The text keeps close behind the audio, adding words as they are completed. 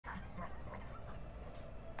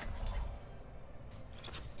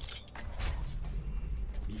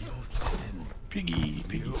Piggy,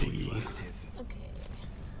 piggy, piggy. Okay.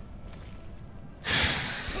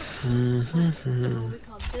 So Mm-hmm. we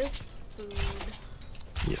call this food.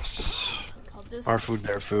 Yes. We call this Our food,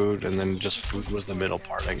 their food, and then so just this food is was the middle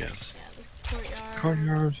courtyard. part, I guess. Yeah, this is courtyard.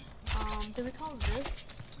 Courtyard. Do we call this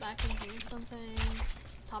back in here something?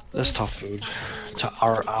 Top food? That's top food. Top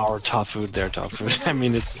food. Our top food, their top food. I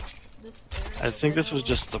mean, it's. This I area, think this was widow.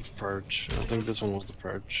 just the perch. I think this one was the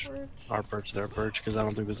perch. Perch. Our perch, their perch, because I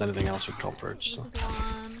don't think there's anything else we'd call So perch. this So. is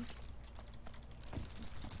lawn.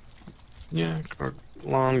 Yeah, or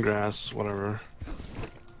lawn, grass, whatever.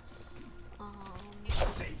 This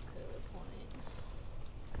is a good point.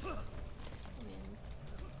 I mean,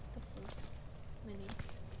 this is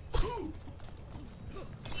mini.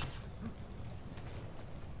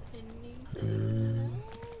 Anything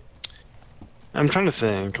else? I'm trying to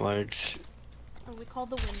think, like. Oh, we call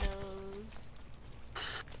the windows.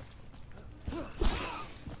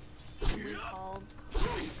 We called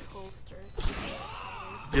coaster.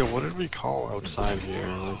 Yeah, what did we call outside here?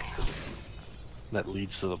 Like, that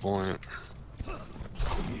leads to the point.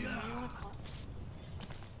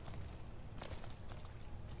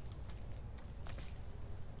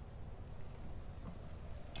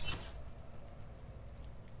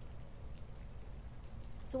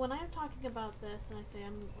 So when I'm talking about this and I say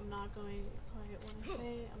I'm not going, so when I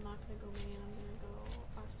say I'm not gonna go main, I'm gonna go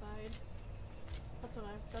our side.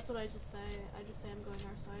 That's what I just say. I just say I'm going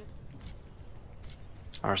our side.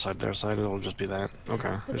 Our side, their side, it'll just be that.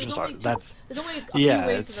 Okay. It's There's just only that's. there's only a Yeah, few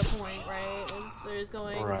ways to it's. the point, right? There's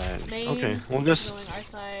going Right. main, Okay. We'll there's just. going our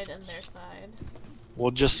side, and their side.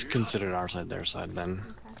 We'll just consider it our side, their side then.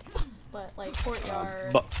 Okay. But like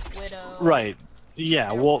courtyard, widow. Right. Yeah.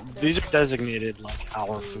 Their, Well, their these are food, designated like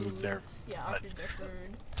our food, their. foods, yeah, our But food, their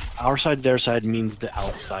food. our side, their side means the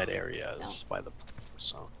outside areas by the.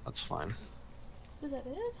 So that's fine. Is that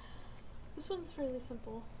it? This one's fairly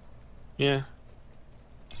simple. Yeah.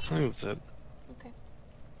 I think that's it. Okay.